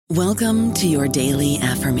Welcome to your daily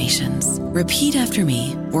affirmations. Repeat after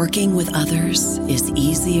me. Working with others is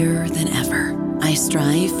easier than ever. I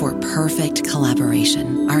strive for perfect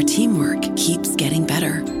collaboration. Our teamwork keeps getting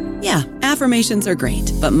better. Yeah, affirmations are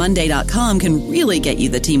great, but Monday.com can really get you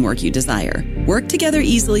the teamwork you desire. Work together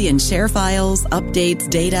easily and share files, updates,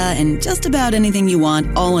 data, and just about anything you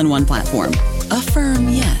want all in one platform. Affirm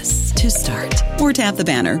yes to start, or tap the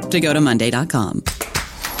banner to go to Monday.com.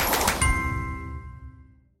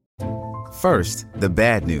 First, the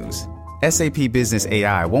bad news. SAP Business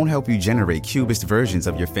AI won't help you generate cubist versions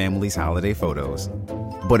of your family's holiday photos.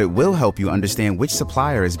 But it will help you understand which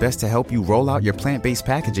supplier is best to help you roll out your plant-based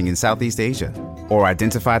packaging in Southeast Asia, or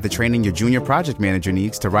identify the training your junior project manager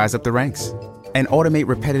needs to rise up the ranks, and automate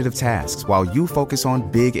repetitive tasks while you focus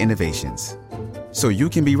on big innovations, so you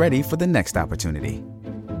can be ready for the next opportunity.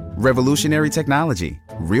 Revolutionary technology,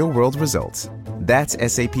 real-world results. That's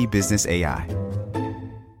SAP Business AI.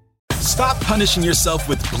 Stop punishing yourself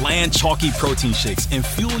with bland, chalky protein shakes and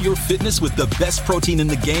fuel your fitness with the best protein in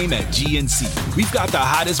the game at GNC. We've got the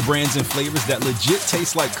hottest brands and flavors that legit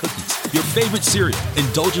taste like cookies, your favorite cereal,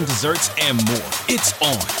 indulgent desserts, and more. It's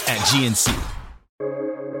on at GNC.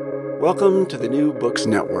 Welcome to the New Books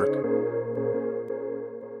Network.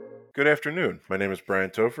 Good afternoon. My name is Brian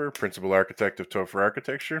Topher, Principal Architect of Topher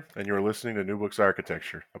Architecture, and you are listening to New Books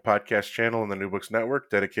Architecture, a podcast channel in the New Books Network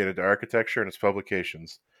dedicated to architecture and its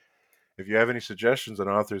publications. If you have any suggestions on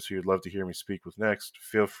authors who you'd love to hear me speak with next,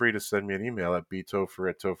 feel free to send me an email at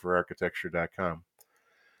btopher@topherarchitecture.com.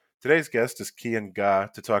 Today's guest is Kian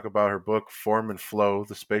to talk about her book, Form and Flow,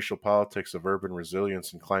 The Spatial Politics of Urban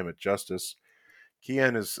Resilience and Climate Justice.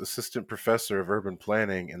 Kian is Assistant Professor of Urban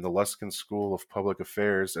Planning in the Luskin School of Public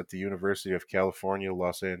Affairs at the University of California,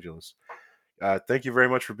 Los Angeles. Thank you very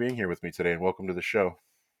much for being here with me today, and welcome to the show.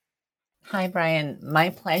 Hi, Brian.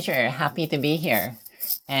 My pleasure. Happy to be here.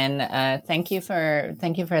 And thank you for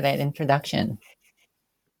that introduction.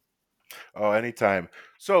 Oh, anytime.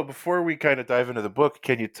 So before we kind of dive into the book,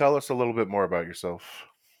 can you tell us a little bit more about yourself?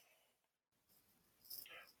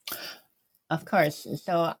 Of course.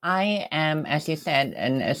 So I am, as you said,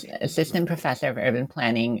 an assistant professor of urban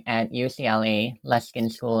planning at UCLA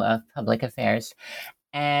Luskin School of Public Affairs.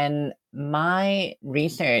 And my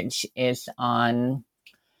research is on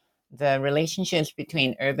the relationships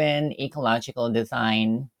between urban ecological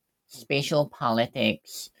design, spatial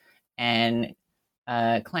politics, and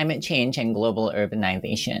climate change and global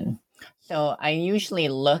urbanization. So I usually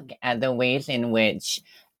look at the ways in which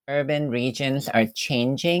urban regions are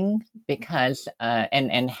changing because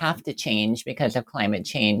and have to change because of climate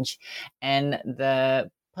change, and the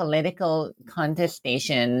political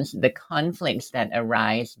contestations, the conflicts that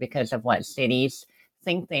arise because of what cities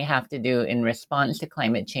think they have to do in response to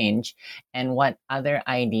climate change, and what other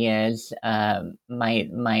ideas might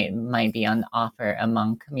be on offer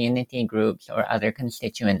among community groups or other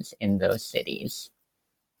constituents in those cities.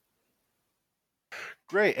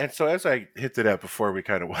 Great. And so as I hinted at before we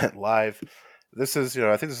kind of went live, this is,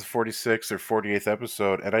 I think this is the 46th or 48th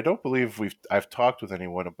episode, and I don't believe I've talked with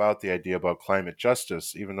anyone about the idea about climate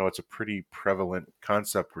justice, even though it's a pretty prevalent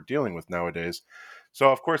concept we're dealing with nowadays. So,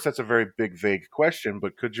 of course, that's a very big, vague question,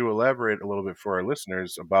 but could you elaborate a little bit for our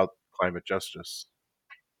listeners about climate justice?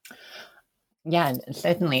 Yeah,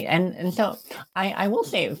 certainly. And so I will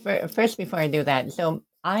say, first, before I do that, so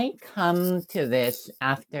I come to this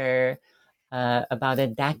after about a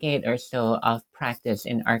decade or so of practice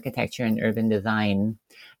in architecture and urban design.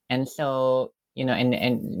 And so,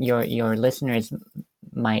 and your listeners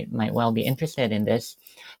might well be interested in this.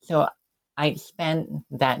 So I spent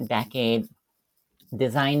that decade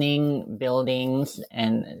designing buildings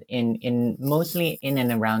and in mostly in and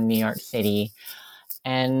around New York City.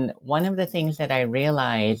 And one of the things that I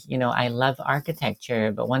realized, I love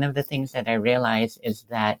architecture, but one of the things that I realized is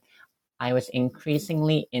that I was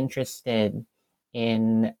increasingly interested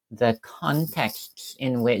in the contexts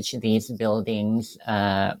in which these buildings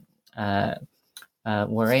were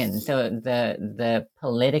in. So the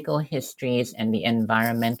political histories and the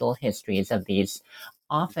environmental histories of these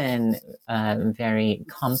often very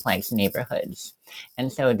complex neighborhoods.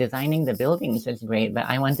 And so designing the buildings was great, but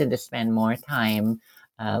I wanted to spend more time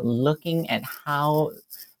looking at how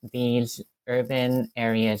these urban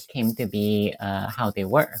areas came to be how they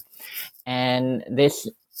were. And this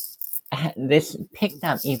picked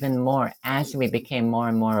up even more as we became more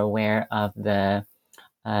and more aware of the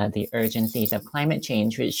urgencies of climate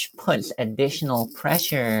change, which puts additional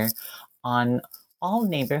pressure on all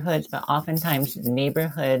neighborhoods, but oftentimes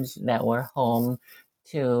neighborhoods that were home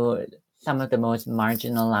to some of the most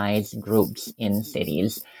marginalized groups in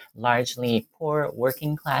cities, largely poor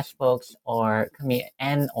working class folks or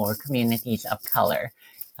communities of color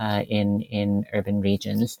in urban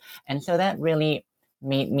regions. And so that really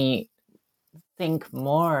made me think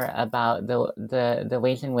more about the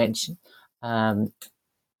ways in which um,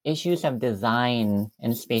 issues of design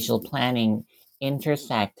and spatial planning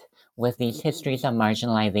intersect with these histories of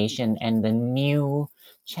marginalization and the new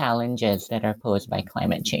challenges that are posed by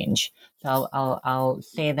climate change. So I'll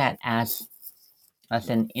say that as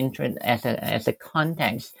an intro, as a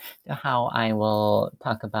context to how I will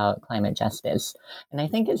talk about climate justice. And I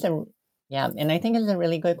think it's a and I think it's a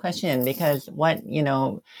really good question, because what,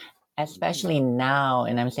 especially now,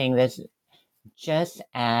 and I'm saying this just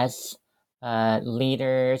as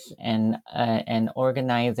leaders and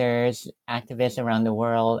organizers, activists around the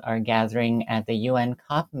world are gathering at the UN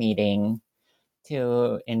COP meeting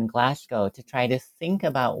in Glasgow to try to think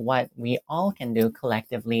about what we all can do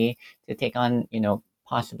collectively to take on,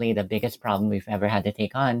 possibly the biggest problem we've ever had to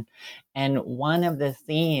take on. And one of the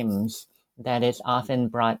themes that is often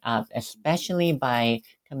brought up, especially by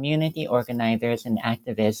community organizers and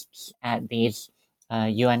activists at these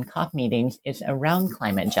UN COP meetings, is around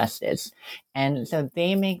climate justice. And so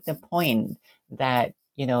they make the point that,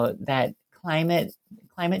 that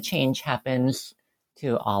climate change happens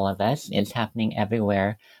to all of us. It's happening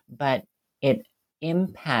everywhere, but it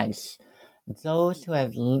impacts those who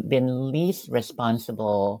have been least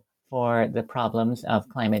responsible for the problems of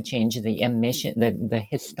climate change, the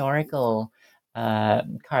historical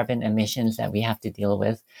carbon emissions that we have to deal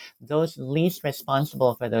with. Those least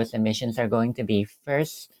responsible for those emissions are going to be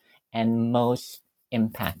first and most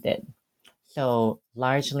impacted. So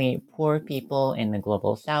largely poor people in the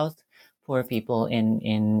global south, poor people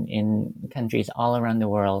in countries all around the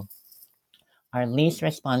world are least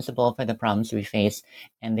responsible for the problems we face,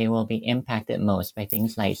 and they will be impacted most by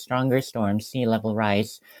things like stronger storms, sea level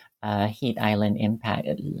rise, heat island impact,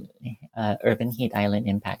 urban heat island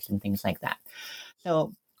impacts, and things like that.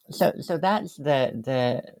 So, so that's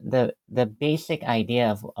the basic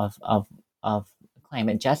idea of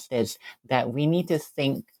climate justice, that we need to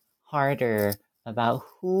think harder about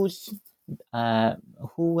who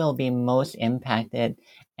will be most impacted,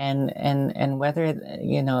 and whether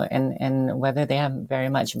and whether they have very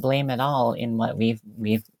much blame at all in what we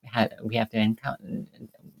have to encounter,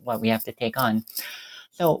 what we have to take on.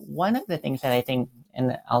 So one of the things that I think,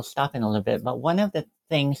 and I'll stop in a little bit, but one of the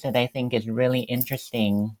things that I think is really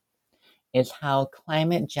interesting is how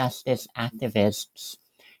climate justice activists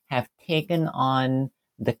have taken on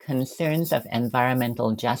the concerns of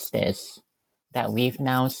environmental justice that we've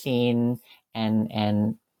now seen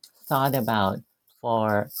and thought about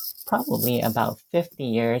for probably about 50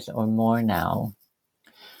 years or more now.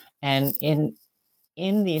 And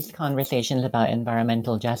in these conversations about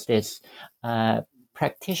environmental justice,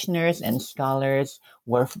 practitioners and scholars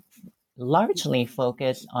were largely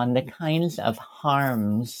focused on the kinds of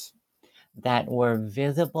harms that were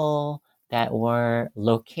visible, that were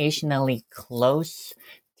locationally close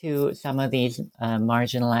to some of these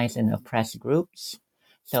marginalized and oppressed groups.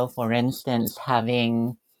 So, for instance,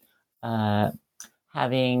 having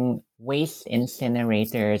waste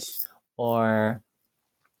incinerators or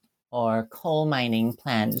coal mining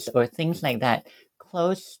plants or things like that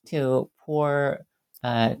close to poor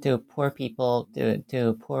people,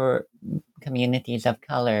 to poor communities of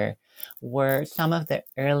color, were some of the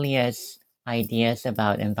earliest ideas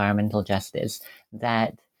about environmental justice,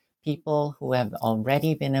 that people who have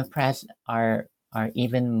already been oppressed are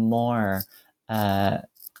even more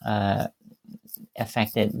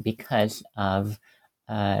affected because of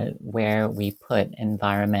where we put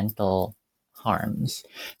environmental harms.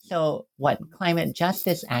 So what climate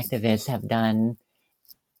justice activists have done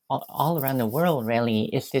all around the world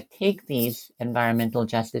really is to take these environmental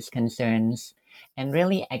justice concerns and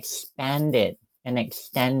really expand it and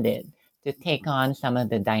extend it to take on some of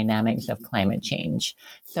the dynamics of climate change.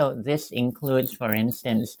 So this includes, for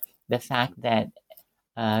instance, the fact that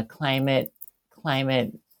climate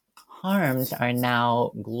harms are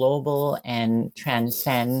now global and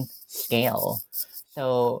transcend scale.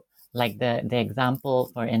 So like the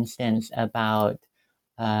example, for instance, about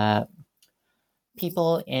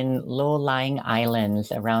people in low-lying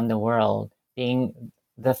islands around the world being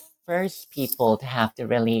the first people to have to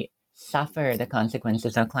really suffer the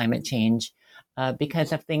consequences of climate change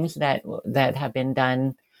because of things that have been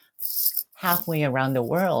done halfway around the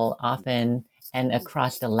world often and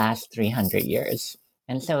across the last 300 years.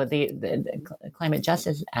 And so the climate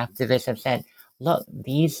justice activists have said, look,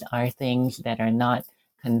 these are things that are not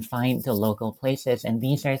confined to local places, and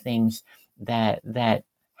these are things that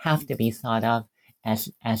have to be thought of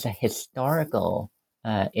as a historical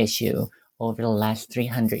issue over the last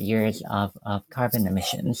 300 years of carbon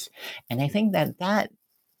emissions. And I think that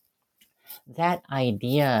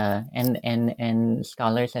idea, and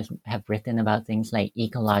scholars have written about things like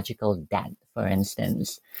ecological debt, for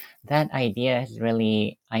instance. That idea has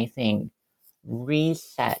really, I think,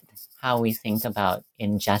 reset how we think about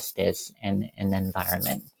injustice and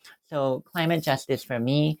environment. So climate justice for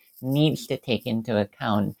me needs to take into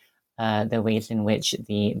account the ways in which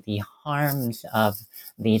the harms of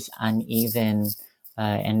these uneven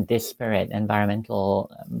and disparate environmental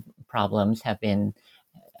problems have been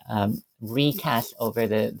recast over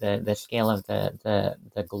the scale of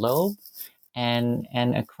the globe and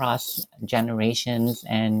across generations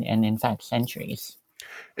and in fact centuries.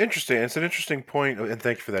 Interesting. It's an interesting point, and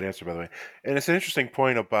thank you for that answer, by the way. And it's an interesting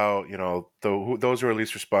point about those who are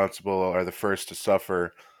least responsible are the first to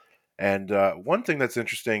suffer. And one thing that's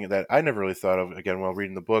interesting that I never really thought of again while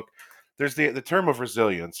reading the book, there's the term of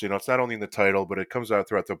resilience. It's not only in the title, but it comes out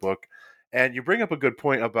throughout the book. And you bring up a good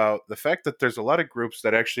point about the fact that there's a lot of groups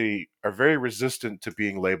that actually are very resistant to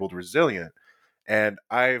being labeled resilient. And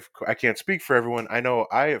I can't speak for everyone. I know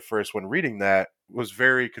I at first, when reading that, was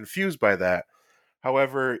very confused by that.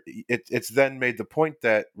 However, it's then made the point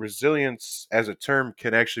that resilience as a term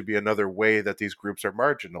can actually be another way that these groups are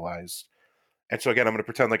marginalized. And so again, I'm going to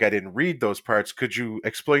pretend like I didn't read those parts. Could you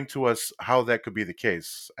explain to us how that could be the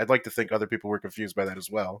case? I'd like to think other people were confused by that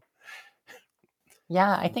as well.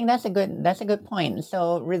 Yeah, I think that's a good point.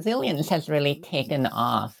 So resilience has really taken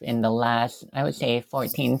off in the last, I would say,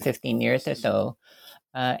 14, 15 years or so,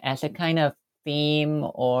 as a kind of theme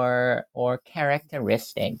or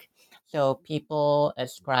characteristic. So people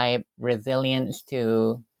ascribe resilience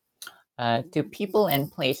to people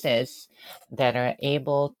and places that are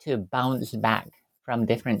able to bounce back from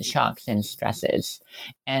different shocks and stresses,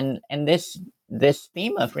 and this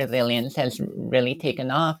theme of resilience has really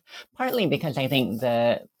taken off, partly because I think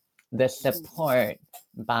the support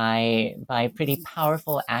by pretty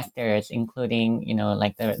powerful actors, including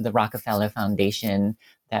like the Rockefeller Foundation,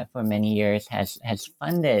 that for many years has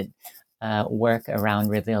funded work around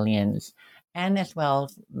resilience, and as well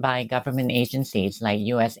by government agencies like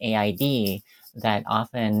USAID that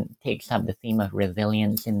often takes up the theme of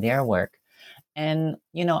resilience in their work. And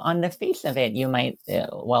on the face of it, you might,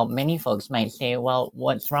 many folks might say, well,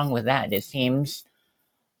 what's wrong with that? It seems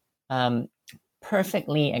um,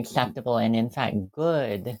 perfectly acceptable and in fact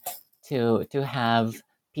good to have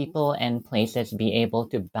people and places be able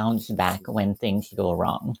to bounce back when things go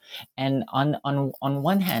wrong. And on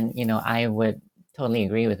one hand, I would totally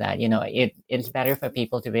agree with that. It's better for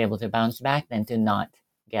people to be able to bounce back than to not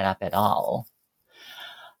get up at all.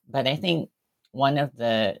 But I think one of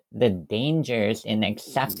the dangers in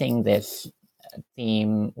accepting this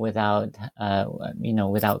theme without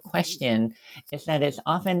question is that it's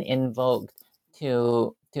often invoked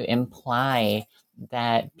to imply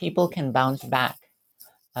that people can bounce back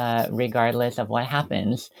regardless of what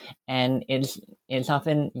happens, and it's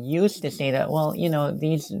often used to say that, well,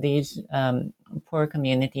 these poor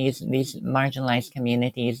communities, these marginalized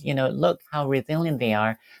communities, look how resilient they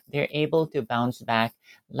are. They're able to bounce back.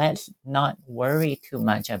 Let's not worry too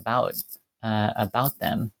much about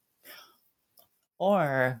them.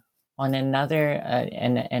 Or on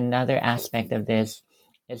another aspect of this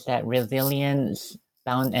is that resilience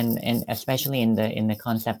bound and especially in the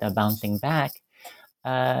concept of bouncing back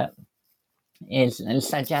uh,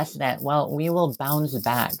 suggests that, well, we will bounce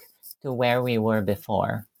back to where we were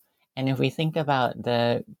before. And if we think about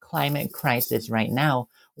the climate crisis right now,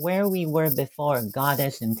 where we were before got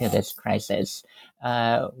us into this crisis.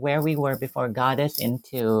 Where we were before got us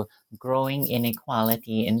into growing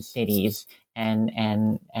inequality in cities and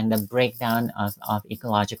the breakdown of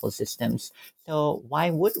ecological systems. So why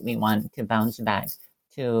would we want to bounce back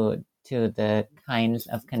to the kinds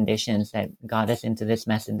of conditions that got us into this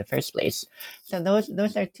mess in the first place? So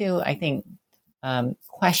those are two, I think,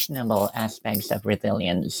 questionable aspects of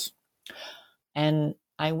resilience. And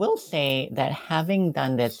I will say that having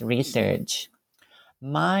done this research,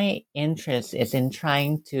 my interest is in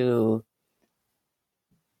trying to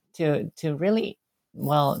really,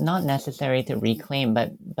 well, not necessary to reclaim,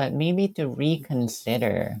 but maybe to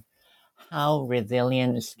reconsider how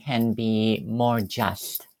resilience can be more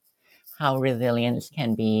just, how resilience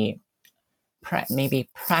can be maybe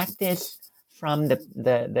practiced from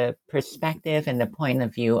the perspective and the point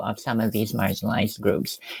of view of some of these marginalized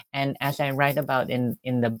groups. And as I write about in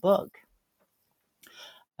the book,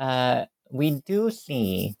 we do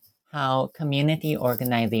see how community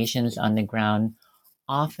organizations on the ground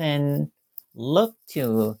often look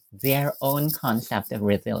to their own concept of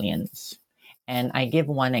resilience. And I give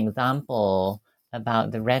one example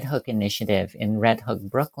about the Red Hook Initiative in Red Hook,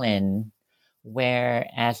 Brooklyn, where,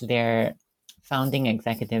 as their founding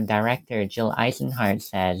executive director, Jill Eisenhart,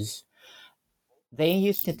 says, they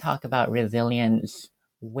used to talk about resilience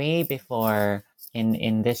way before,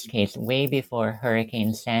 in this case, way before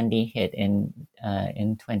Hurricane Sandy hit in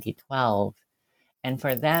 2012. And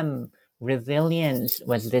for them, resilience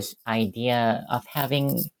was this idea of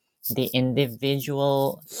having the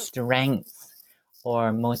individual strength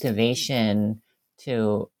or motivation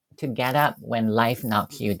to get up when life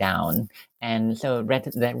knocks you down. And so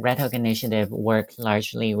the Red Hook Initiative works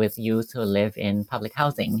largely with youth who live in public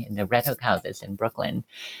housing, in the Red Hook houses in Brooklyn.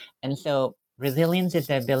 And so resilience is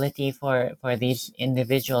the ability for these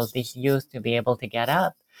individuals, these youth, to be able to get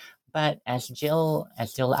up. But as Jill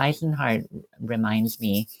Eisenhart reminds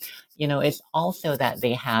me, it's also that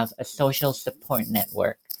they have a social support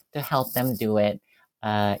network to help them do it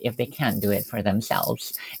if they can't do it for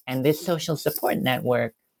themselves. And this social support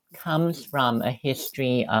network comes from a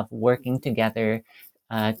history of working together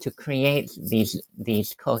to create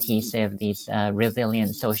these cohesive, these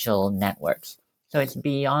resilient social networks. So it's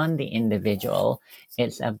beyond the individual.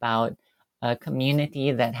 It's about a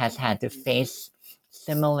community that has had to face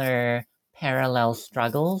similar parallel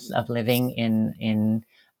struggles of living in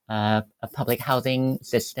a public housing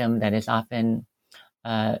system that is often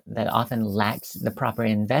lacks the proper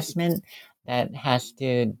investment, that has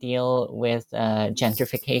to deal with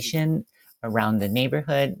gentrification around the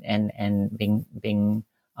neighborhood and being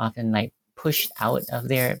often like pushed out of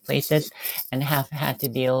their places, and have had to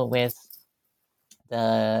deal with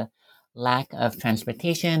the lack of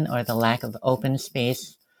transportation or the lack of open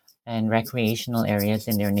space and recreational areas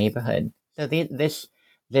in their neighborhood. So this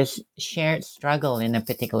shared struggle in a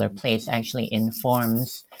particular place actually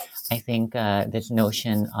informs, I think, this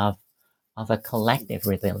notion of a collective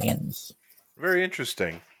resilience. Very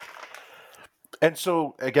interesting. And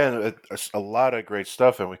so again, a lot of great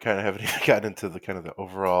stuff, and we kind of haven't even gotten into the kind of the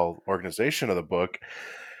overall organization of the book.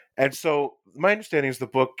 And so my understanding is the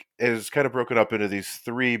book is kind of broken up into these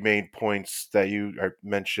three main points that you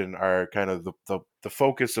mentioned are kind of the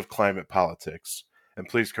focus of climate politics. And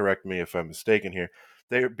please correct me if I'm mistaken here.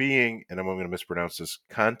 They're being, and I'm going to mispronounce this,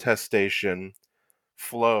 contestation,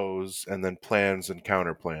 flows, and then plans and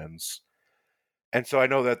counterplans. And so I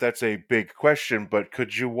know that that's a big question, but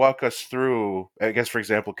could you walk us through, I guess, for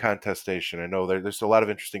example, contestation? I know there's a lot of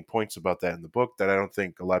interesting points about that in the book that I don't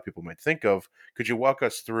think a lot of people might think of. Could you walk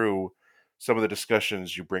us through some of the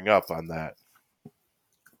discussions you bring up on that?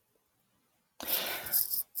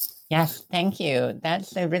 Yes, thank you.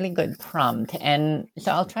 That's a really good prompt. And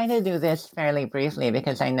so I'll try to do this fairly briefly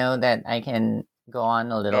because I know that I can go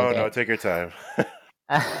on a little bit. No, take your time.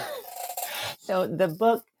 So the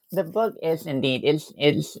book is indeed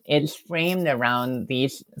it's framed around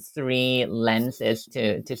these three lenses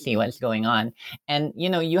to see what's going on. And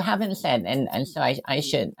you haven't said, and so I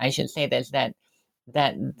should say this, that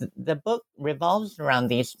the book revolves around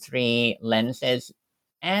these three lenses,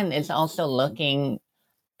 and it's also looking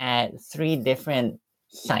at three different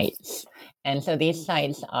sites. And so these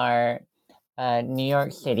sites are New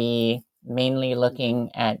York City, mainly looking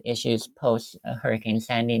at issues post Hurricane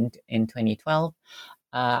Sandy in 2012.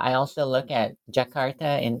 I also look at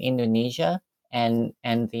Jakarta in Indonesia and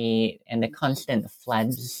the constant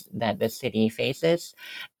floods that the city faces,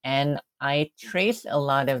 and I trace a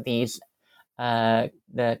lot of these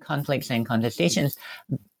the conflicts and contestations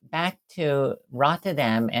back to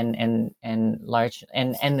Rotterdam and large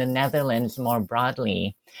and the Netherlands more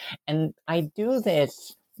broadly. And I do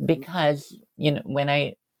this because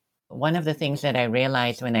one of the things that I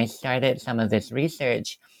realized when I started some of this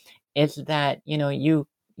research is that you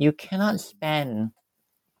cannot spend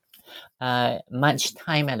much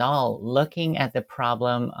time at all looking at the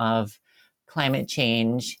problem of climate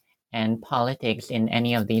change and politics in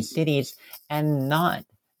any of these cities and not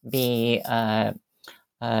be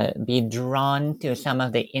drawn to some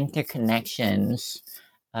of the interconnections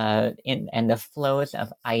and the flows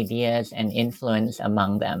of ideas and influence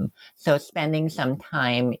among them. So spending some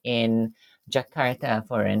time in Jakarta,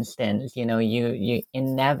 for instance, you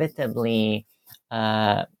inevitably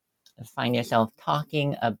find yourself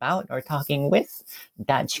talking about or talking with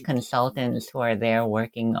Dutch consultants who are there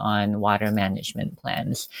working on water management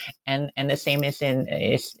plans, and the same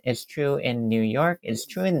is true in New York. It's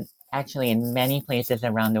true actually in many places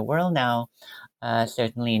around the world now.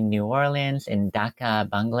 Certainly in New Orleans, in Dhaka,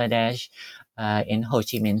 Bangladesh, in Ho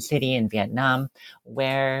Chi Minh City in Vietnam,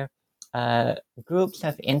 where groups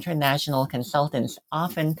of international consultants,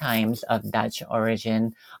 oftentimes of Dutch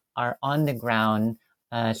origin, are on the ground,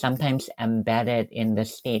 sometimes embedded in the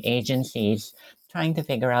state agencies, trying to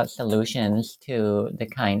figure out solutions to the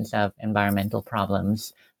kinds of environmental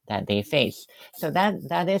problems that they face. So that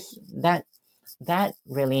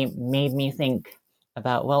really made me think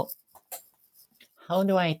about, well, how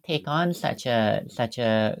do I take on such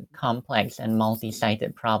a complex and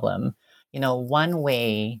multi-sided problem? One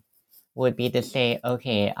way would be to say,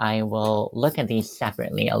 okay, I will look at these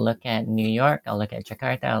separately. I'll look at New York, I'll look at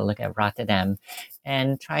Jakarta, I'll look at Rotterdam,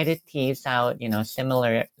 and try to tease out,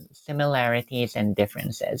 similarities and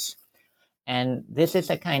differences. And this is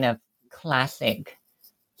a kind of classic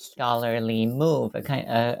scholarly move,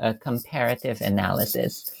 a comparative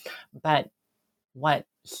analysis. But what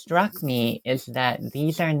struck me is that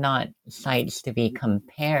these are not sites to be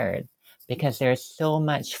compared because there's so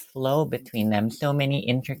much flow between them, so many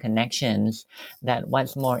interconnections, that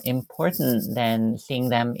what's more important than seeing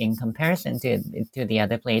them in comparison to the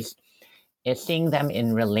other place is seeing them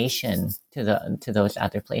in relation to those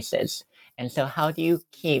other places. And so how do you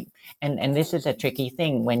keep, and this is a tricky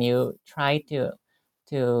thing when you try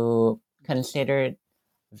to consider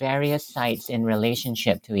various sites in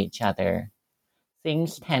relationship to each other,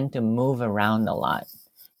 things tend to move around a lot.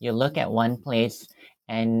 You look at one place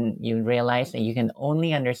and you realize that you can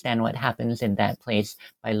only understand what happens in that place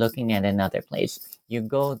by looking at another place. You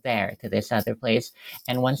go there to this other place,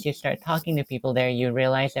 and once you start talking to people there, you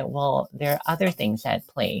realize that, well, there are other things at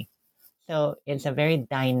play. So it's a very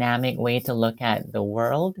dynamic way to look at the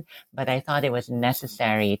world, but I thought it was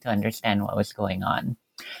necessary to understand what was going on.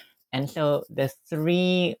 And so the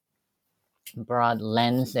three broad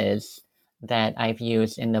lenses that I've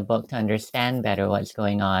used in the book to understand better what's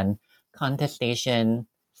going on: contestation,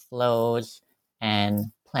 flows,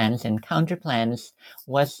 and plans and counterplans,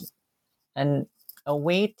 was a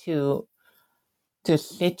way to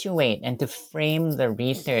situate and to frame the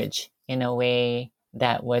research in a way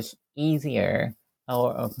that was easier,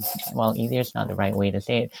 or well, easier is not the right way to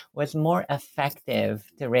say it, was more effective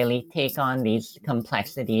to really take on these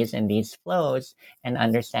complexities and these flows and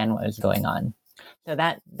understand what was going on. So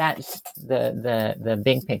that's the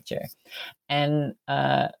big picture. And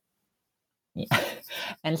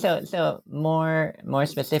and so more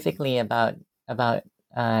specifically about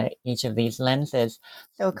each of these lenses.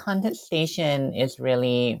 So contestation is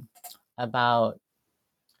really about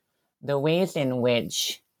the ways in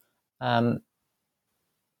which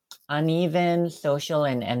uneven social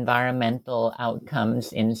and environmental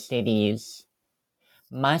outcomes in cities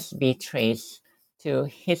must be traced to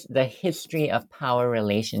the history of power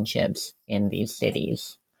relationships in these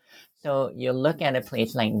cities. So you look at a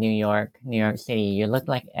place like New York City, you look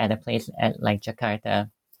at a place like Jakarta,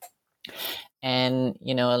 and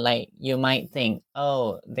like you might think,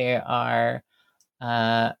 oh, there are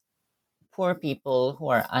poor people who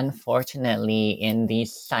are unfortunately in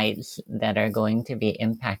these sites that are going to be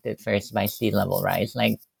impacted first by sea level rise.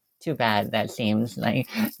 Like, too bad. That seems like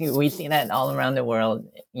we see that all around the world,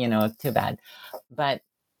 too bad. But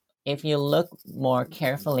if you look more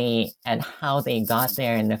carefully at how they got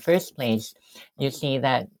there in the first place, you see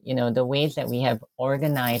that, the ways that we have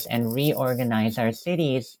organized and reorganized our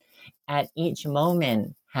cities at each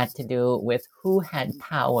moment had to do with who had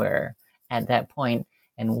power at that point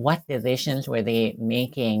and what decisions were they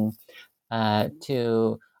making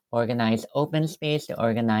to organize open space, to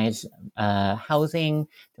organize housing,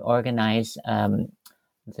 to organize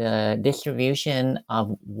the distribution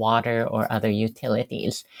of water or other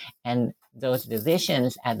utilities. And those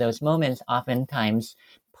decisions at those moments oftentimes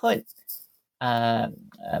put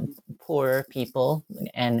poor people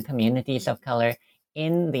and communities of color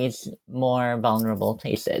in these more vulnerable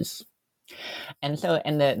places. And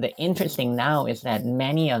the interesting now is that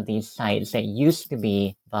many of these sites that used to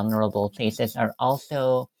be vulnerable places are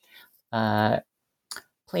also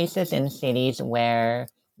places in cities where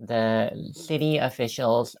the city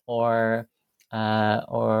officials or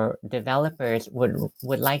developers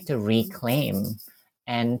would like to reclaim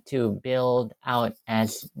and to build out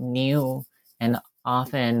as new and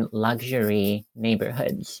often luxury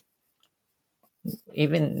neighborhoods.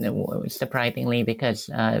 Even surprisingly, because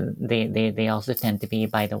they also tend to be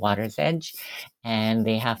by the water's edge, and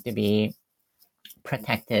they have to be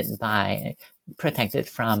protected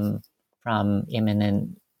from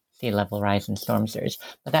imminent sea level rise and storm surge.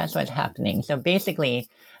 But that's what's happening. So basically,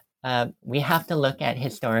 we have to look at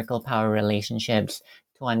historical power relationships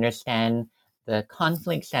to understand the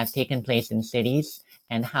conflicts that have taken place in cities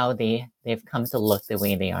and how they've come to look the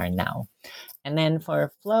way they are now. And then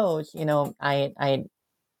for flows, I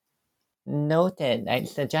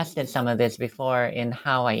suggested some of this before in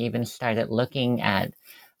how I even started looking at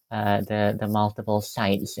the multiple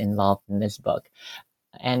sites involved in this book,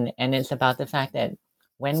 and it's about the fact that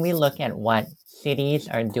when we look at what cities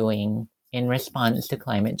are doing in response to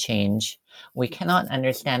climate change, we cannot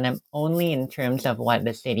understand them only in terms of what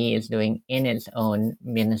the city is doing in its own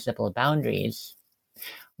municipal boundaries.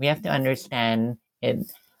 We have to understand it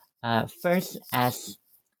first as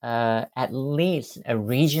at least a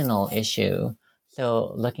regional issue.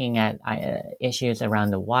 So, looking at issues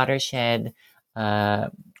around the watershed uh,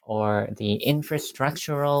 or the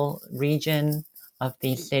infrastructural region of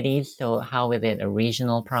these cities. So, how is it a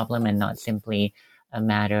regional problem and not simply a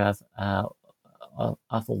matter of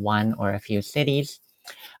one or a few cities?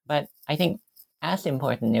 But I think as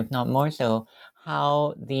important, if not more so,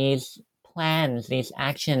 how these plans, these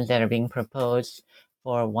actions that are being proposed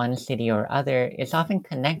for one city or other is often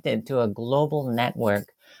connected to a global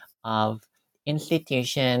network of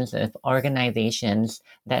institutions, of organizations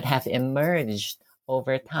that have emerged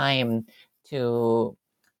over time to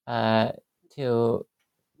uh, to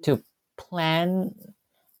to plan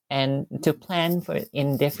and to plan for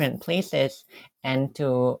in different places and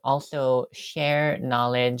to also share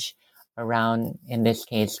knowledge around, in this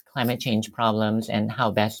case, climate change problems and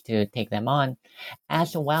how best to take them on,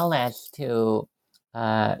 as well as to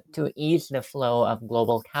ease the flow of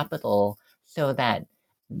global capital so that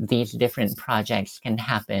these different projects can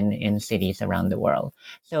happen in cities around the world.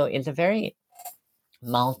 So it's a very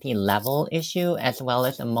multi-level issue as well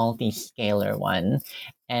as a multi-scalar one,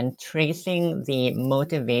 and tracing the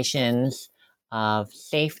motivations of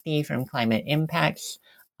safety from climate impacts,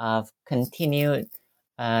 of continued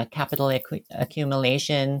capital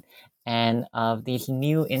accumulation, and of these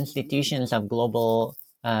new institutions of global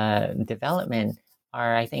development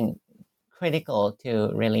are, I think, critical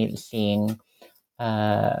to really seeing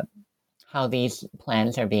uh, how these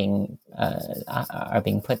plans are being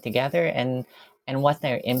put together, and what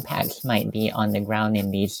their impacts might be on the ground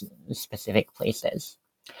in these specific places.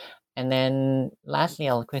 And then lastly,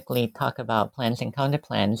 I'll quickly talk about plans and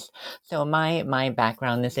counterplans. So my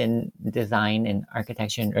background is in design and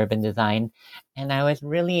architecture and urban design, and I was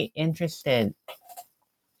really interested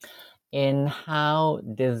in how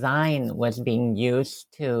design was being used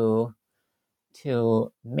to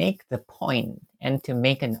make the point and to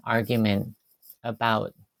make an argument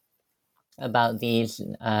about these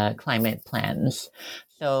climate plans.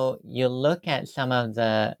 So you look at some of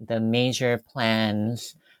the major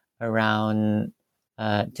plans around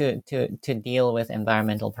to deal with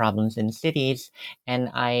environmental problems in cities, and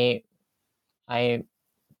I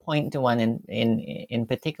point to one in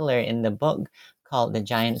particular in the book called the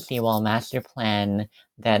Giant Seawall Master Plan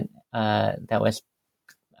that that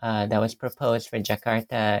was proposed for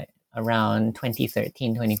Jakarta around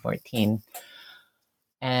 2013, 2014.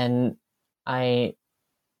 And I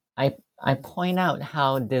I point out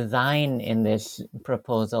how design in this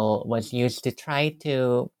proposal was used to try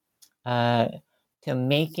uh, to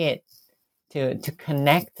make it to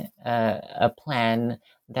connect a plan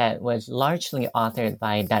that was largely authored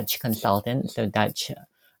by Dutch consultants, so Dutch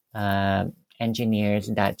uh, engineers,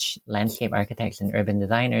 Dutch landscape architects, and urban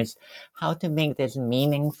designers, how to make this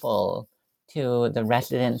meaningful to the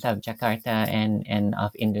residents of Jakarta and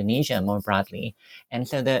of Indonesia more broadly. And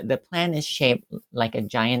so the plan is shaped like a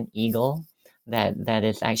giant eagle that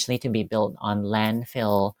is actually to be built on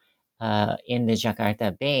landfill in the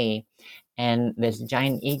Jakarta Bay. And this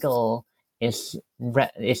giant eagle is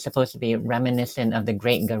supposed to be reminiscent of the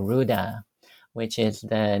Great Garuda, which is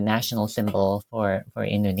the national symbol for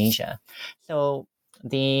Indonesia. So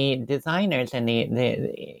the designers and the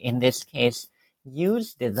in this case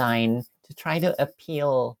use design to try to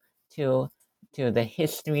appeal to the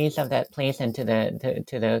histories of that place and to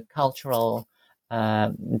the cultural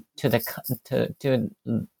to the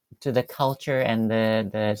to the culture and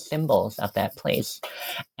the symbols of that place.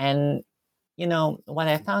 And what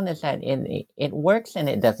I found is that it works and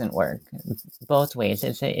it doesn't work both ways.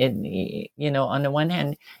 On the one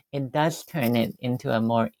hand, it does turn it into a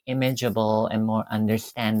more imageable and more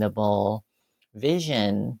understandable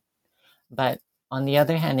vision, but on the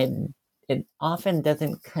other hand, it often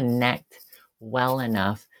doesn't connect well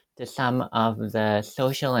enough to some of the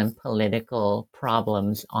social and political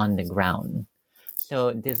problems on the ground.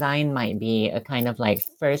 So design might be a kind of like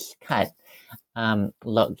first cut.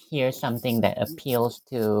 Look, here's something that appeals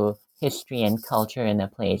to history and culture in a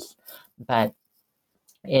place, but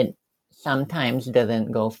it sometimes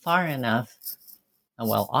doesn't go far enough,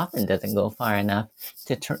 well, often doesn't go far enough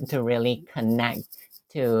to really connect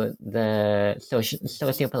to the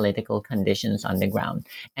socio-political conditions on the ground.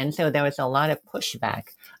 And so there was a lot of pushback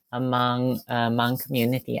among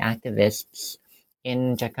community activists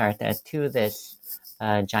in Jakarta to this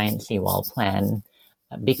giant seawall plan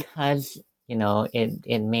because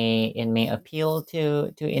it may appeal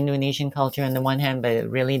to Indonesian culture on the one hand, but it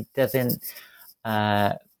really doesn't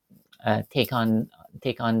take on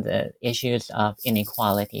the issues of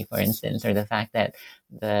inequality, for instance, or the fact that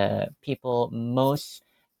the people most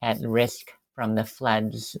at risk from the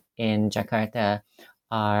floods in Jakarta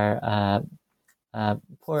are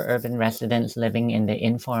poor urban residents living in the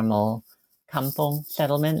informal kampong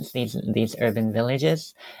settlements, these urban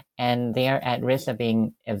villages, and they are at risk of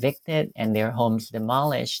being evicted and their homes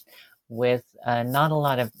demolished with not a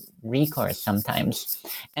lot of recourse sometimes.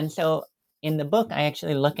 And so in the book, I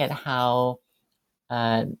actually look at how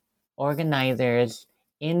organizers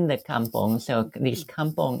in the kampong, so these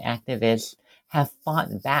kampong activists, have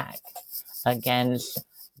fought back against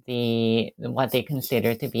what they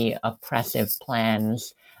consider to be oppressive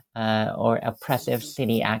plans or oppressive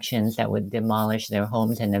city actions that would demolish their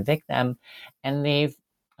homes and evict them, and they've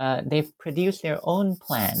produced their own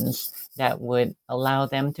plans that would allow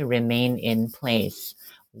them to remain in place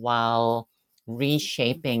while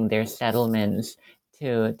reshaping their settlements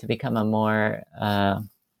to become a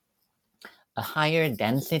higher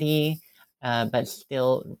density but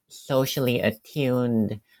still socially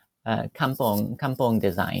attuned kampong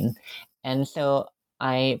design. And so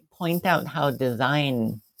I point out how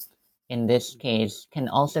design in this case can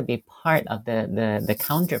also be part of the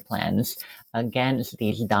counter plans against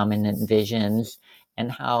these dominant visions,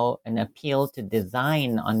 and how an appeal to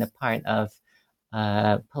design on the part of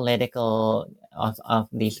of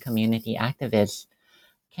these community activists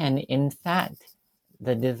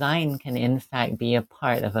the design can in fact be a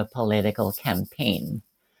part of a political campaign.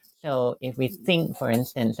 So if we think, for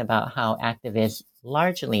instance, about how activists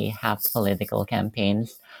largely have political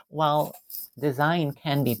campaigns, while design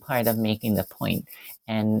can be part of making the point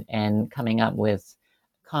and coming up with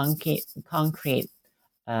concrete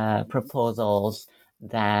proposals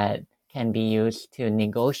that can be used to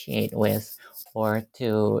negotiate with or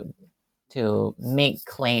to make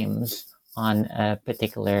claims on a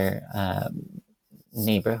particular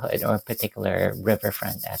neighborhood or particular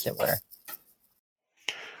riverfront, as it were.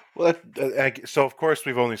 Well, so of course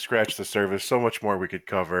we've only scratched the surface. So much more we could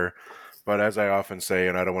cover, but as I often say,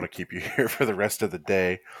 and I don't want to keep you here for the rest of the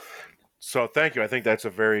day. So thank you. I think that's a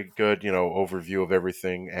very good, overview of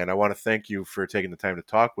everything, and I want to thank you for taking the time to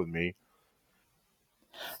talk with me.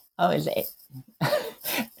 Oh, is it?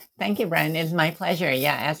 Thank you, Brian. It's my pleasure.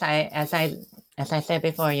 Yeah, as I said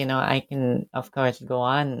before, I can of course go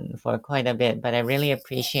on for quite a bit, but I really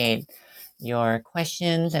appreciate your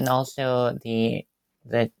questions and also the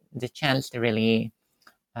chance to really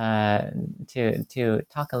to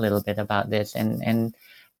talk a little bit about this and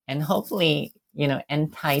hopefully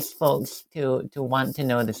entice folks to want to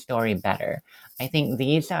know the story better. I think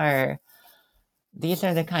these are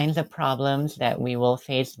the kinds of problems that we will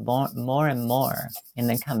face more and more in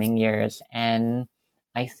the coming years, and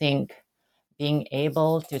I think being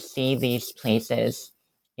able to see these places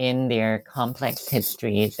in their complex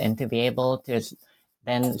histories and to be able to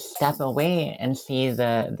then step away and see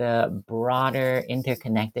the broader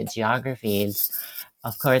interconnected geographies,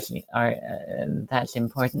 of course, that's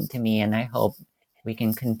important to me, and I hope we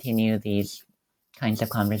can continue these kinds of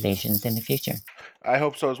conversations in the future. I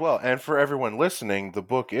hope so as well. And for everyone listening, the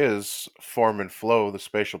book is Form and Flow, The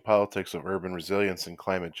Spatial Politics of Urban Resilience and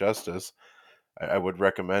Climate Justice. I would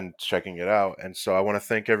recommend checking it out. And so I want to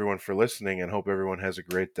thank everyone for listening and hope everyone has a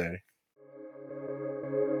great day.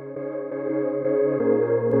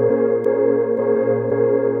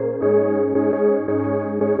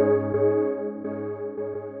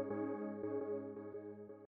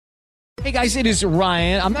 Hey guys, it is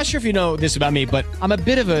Ryan. I'm not sure if you know this about me, but I'm a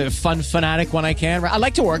bit of a fun fanatic when I can. I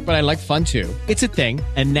like to work, but I like fun too. It's a thing.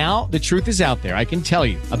 And now the truth is out there. I can tell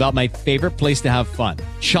you about my favorite place to have fun.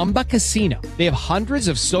 Chumba Casino. They have hundreds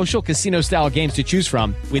of social casino style games to choose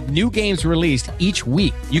from with new games released each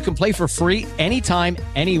week. You can play for free anytime,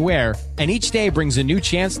 anywhere. And each day brings a new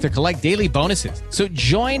chance to collect daily bonuses. So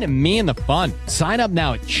join me in the fun. Sign up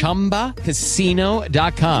now at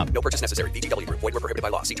ChumbaCasino.com. No purchase necessary. VGW Group. Void where prohibited by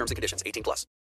law. See terms and conditions. 18+.